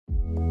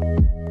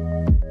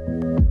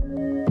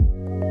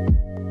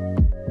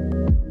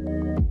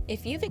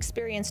If you've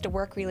experienced a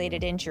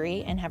work-related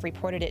injury and have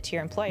reported it to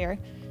your employer,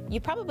 you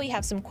probably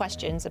have some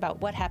questions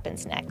about what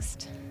happens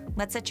next.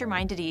 Let's set your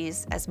mind at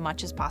ease as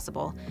much as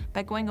possible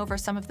by going over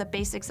some of the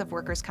basics of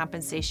workers'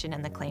 compensation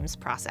and the claims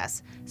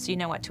process, so you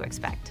know what to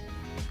expect.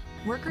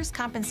 Workers'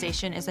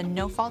 compensation is a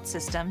no-fault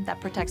system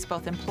that protects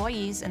both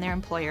employees and their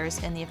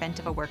employers in the event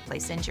of a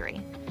workplace injury.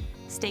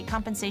 State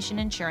Compensation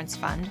Insurance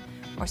Fund,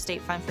 or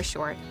State Fund for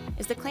short,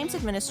 is the claims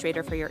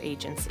administrator for your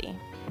agency.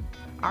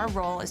 Our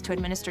role is to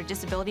administer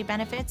disability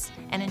benefits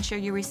and ensure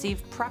you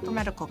receive proper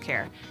medical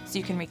care so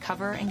you can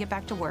recover and get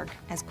back to work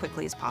as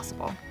quickly as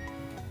possible.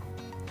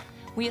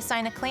 We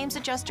assign a claims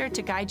adjuster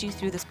to guide you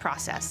through this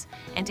process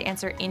and to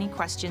answer any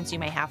questions you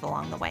may have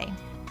along the way.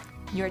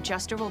 Your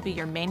adjuster will be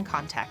your main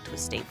contact with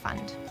State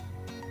Fund.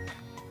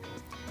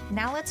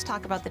 Now let's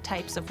talk about the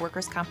types of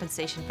workers'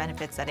 compensation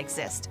benefits that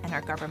exist and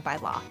are governed by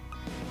law.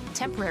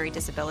 Temporary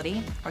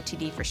disability, or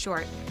TD for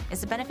short,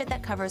 is a benefit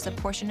that covers a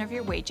portion of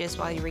your wages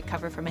while you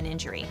recover from an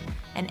injury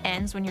and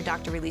ends when your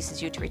doctor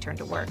releases you to return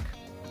to work.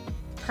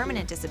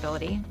 Permanent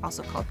disability,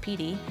 also called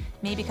PD,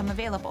 may become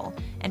available,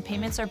 and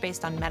payments are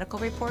based on medical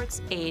reports,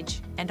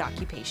 age, and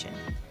occupation.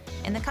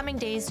 In the coming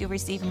days, you'll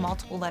receive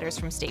multiple letters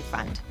from State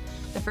Fund.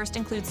 The first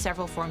includes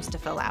several forms to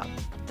fill out.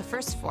 The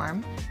first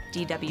form,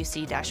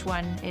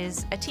 DWC-1,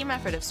 is a team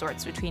effort of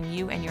sorts between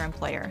you and your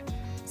employer.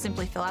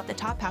 Simply fill out the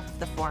top half of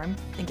the form,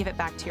 then give it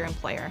back to your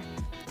employer.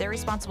 They're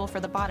responsible for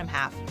the bottom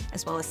half,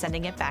 as well as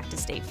sending it back to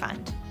State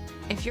Fund.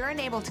 If you're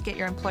unable to get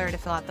your employer to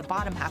fill out the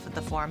bottom half of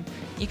the form,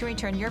 you can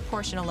return your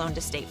portion alone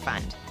to State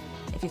Fund.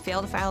 If you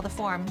fail to file the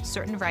form,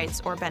 certain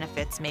rights or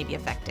benefits may be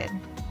affected.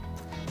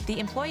 The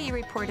Employee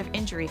Report of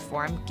Injury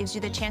form gives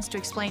you the chance to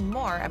explain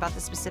more about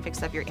the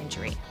specifics of your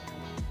injury.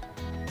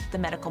 The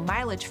Medical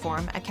Mileage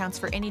form accounts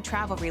for any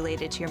travel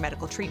related to your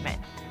medical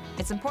treatment.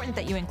 It's important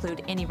that you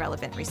include any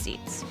relevant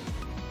receipts.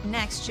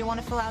 Next, you'll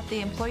want to fill out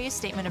the Employee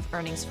Statement of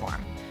Earnings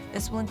form.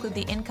 This will include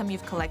the income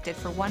you've collected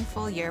for 1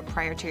 full year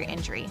prior to your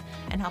injury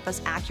and help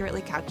us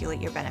accurately calculate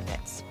your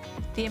benefits.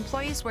 The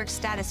Employee's Work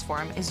Status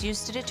form is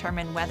used to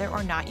determine whether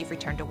or not you've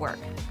returned to work.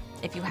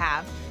 If you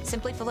have,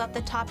 simply fill out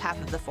the top half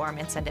of the form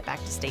and send it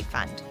back to State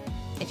Fund.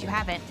 If you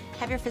haven't,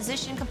 have your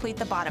physician complete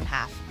the bottom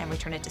half and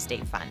return it to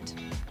State Fund.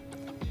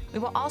 We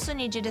will also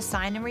need you to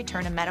sign and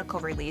return a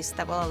medical release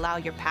that will allow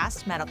your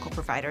past medical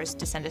providers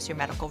to send us your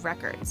medical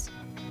records.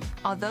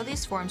 Although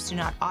these forms do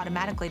not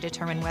automatically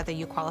determine whether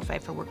you qualify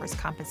for workers'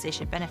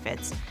 compensation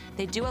benefits,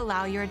 they do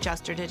allow your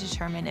adjuster to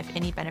determine if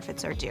any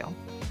benefits are due.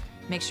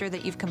 Make sure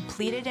that you've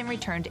completed and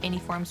returned any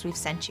forms we've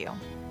sent you.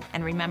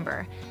 And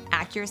remember,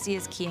 accuracy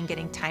is key in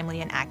getting timely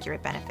and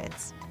accurate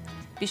benefits.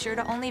 Be sure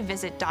to only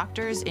visit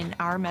doctors in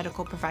our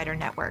medical provider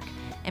network,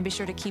 and be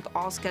sure to keep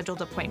all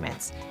scheduled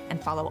appointments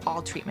and follow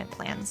all treatment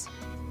plans.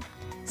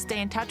 Stay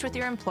in touch with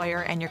your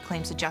employer and your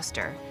claims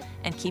adjuster,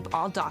 and keep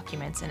all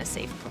documents in a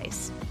safe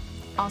place.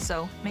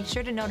 Also, make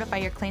sure to notify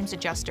your claims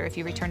adjuster if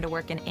you return to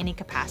work in any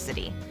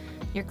capacity.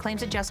 Your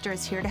claims adjuster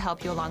is here to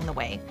help you along the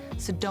way,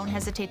 so don't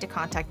hesitate to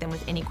contact them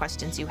with any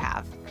questions you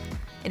have.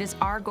 It is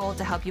our goal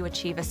to help you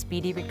achieve a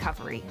speedy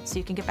recovery so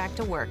you can get back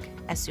to work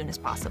as soon as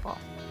possible.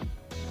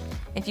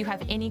 If you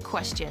have any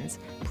questions,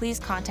 please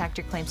contact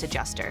your claims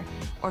adjuster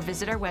or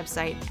visit our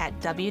website at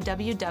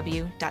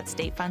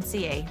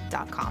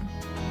www.statefundca.com.